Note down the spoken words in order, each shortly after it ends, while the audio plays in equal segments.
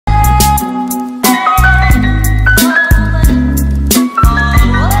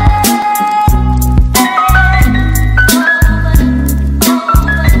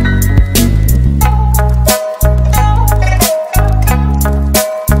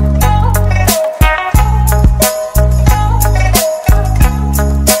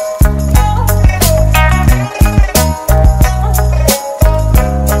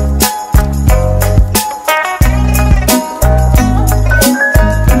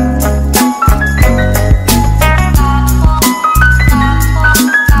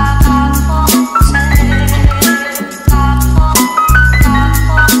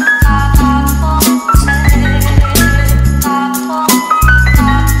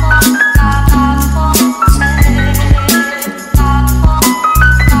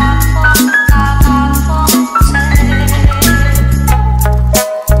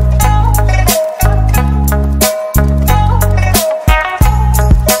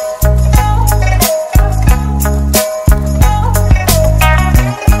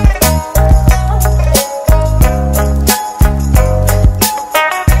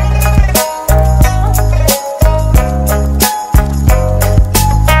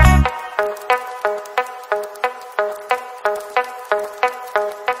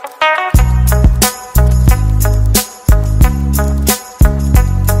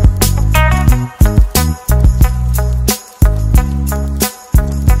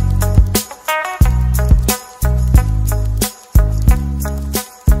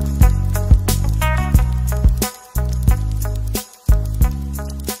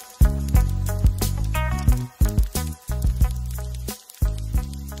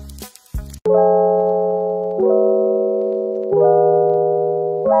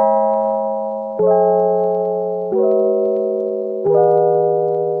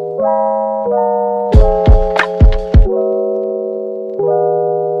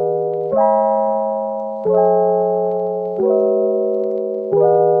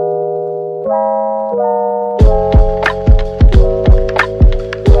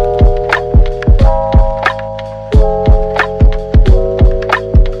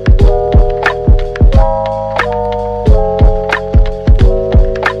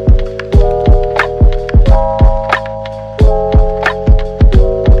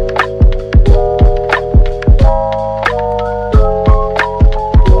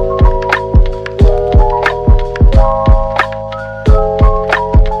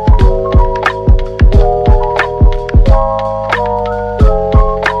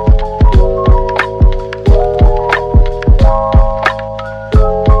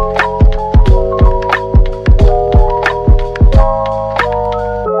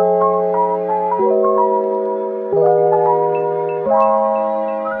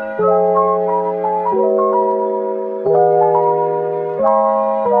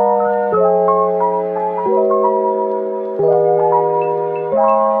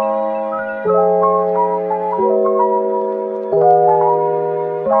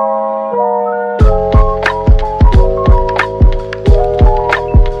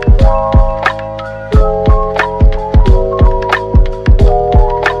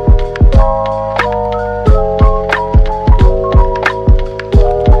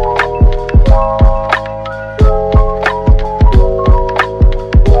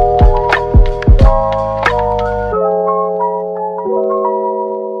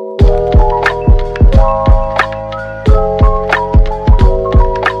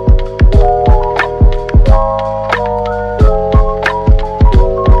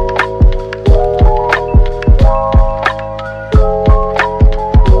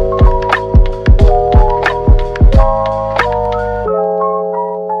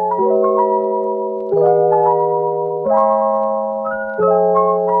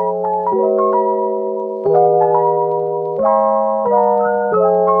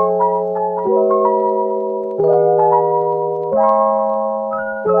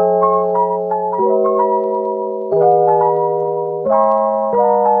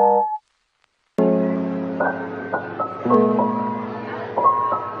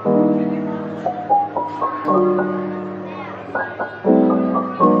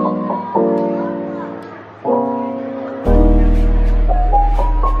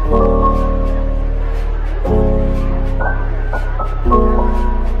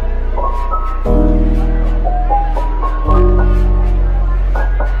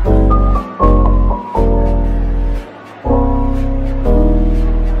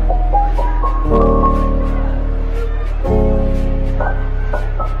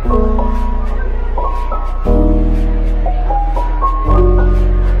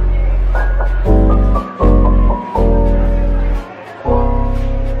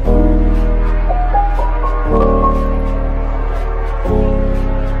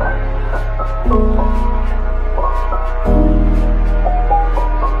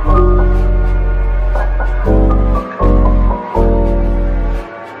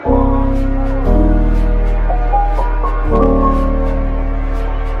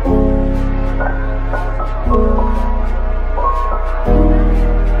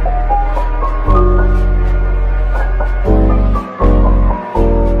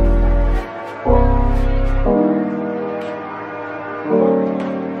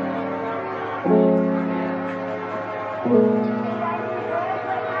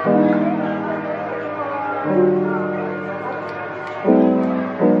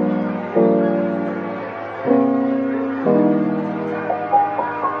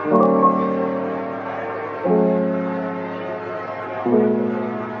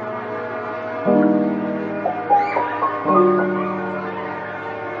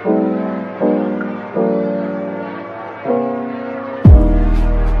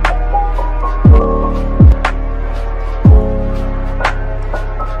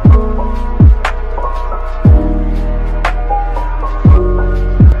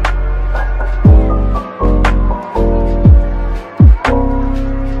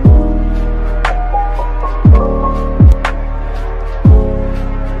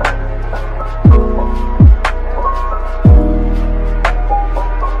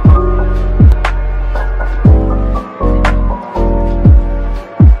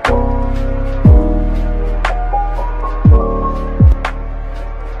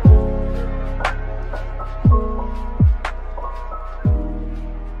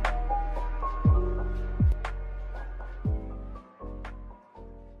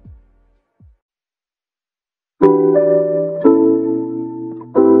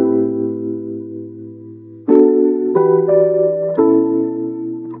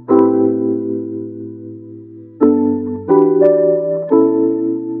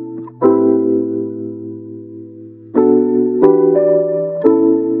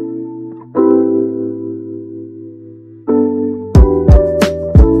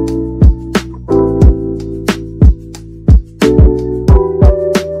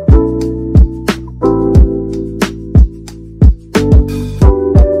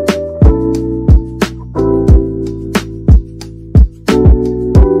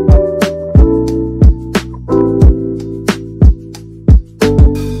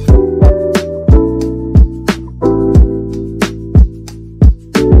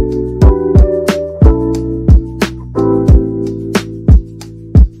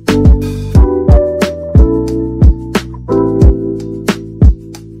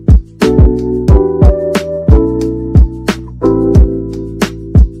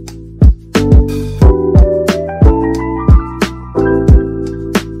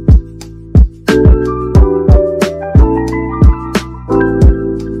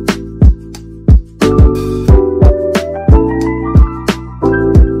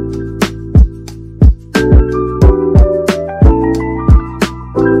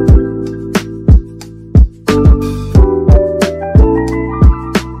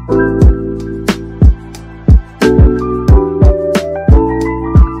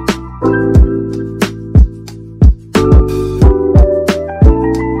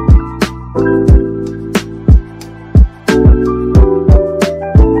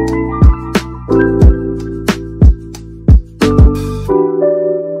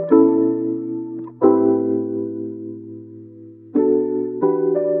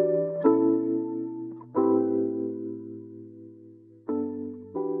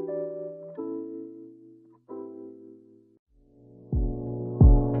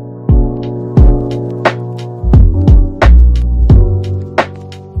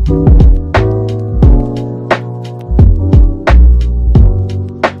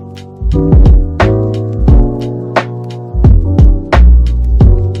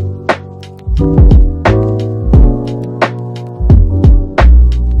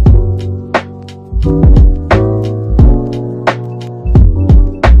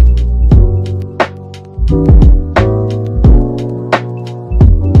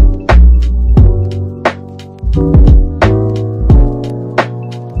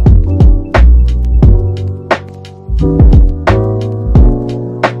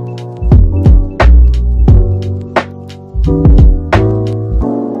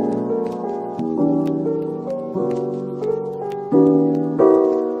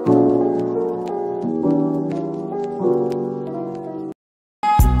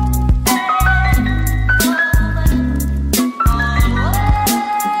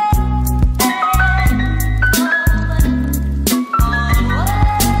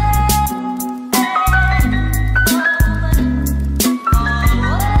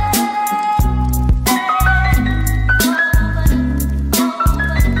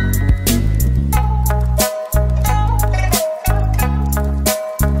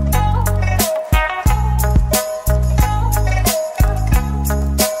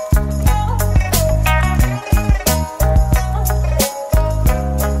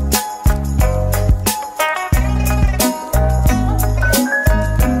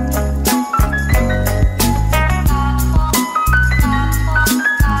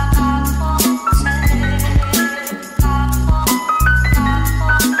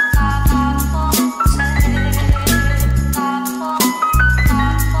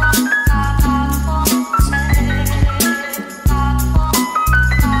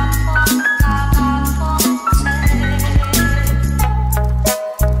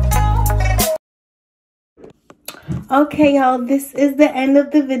Okay, y'all, this is the end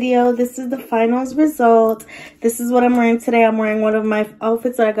of the video. This is the finals result. This is what I'm wearing today. I'm wearing one of my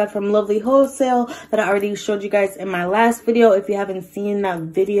outfits that I got from Lovely Wholesale that I already showed you guys in my last video. If you haven't seen that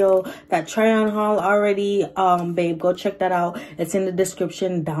video, that try on haul already, babe, go check that out. It's in the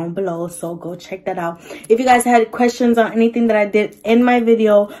description down below, so go check that out. If you guys had questions on anything that I did in my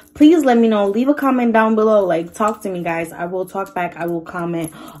video, please let me know. Leave a comment down below. Like, talk to me, guys. I will talk back. I will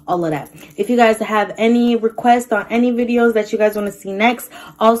comment, all of that. If you guys have any requests on any videos that you guys want to see next,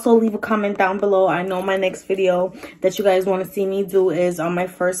 also leave a comment down below. I know my next video that you guys want to see me do is on my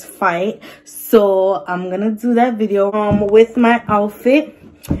first fight, so I'm gonna do that video with my outfit,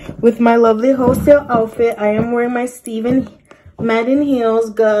 with my Lovely Wholesale outfit. I am wearing my Steven Madden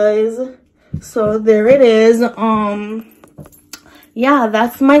heels, guys, so there it is. Yeah,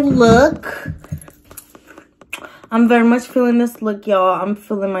 that's my look. I'm very much feeling this look, y'all. I'm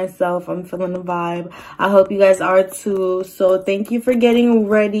feeling myself. I'm feeling the vibe. I hope you guys are too. So thank you for getting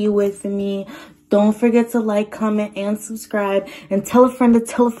ready with me. Don't forget to like, comment, and subscribe. And tell a friend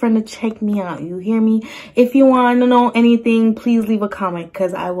to check me out. You hear me? If you want to know anything, please leave a comment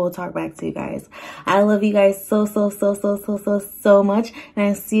because I will talk back to you guys. I love you guys so much. And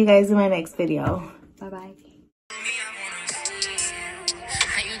I'll see you guys in my next video. Bye-bye.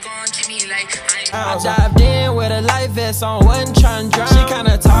 I dived in with a life vest on, wasn't trying to drown. She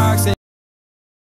kinda toxic.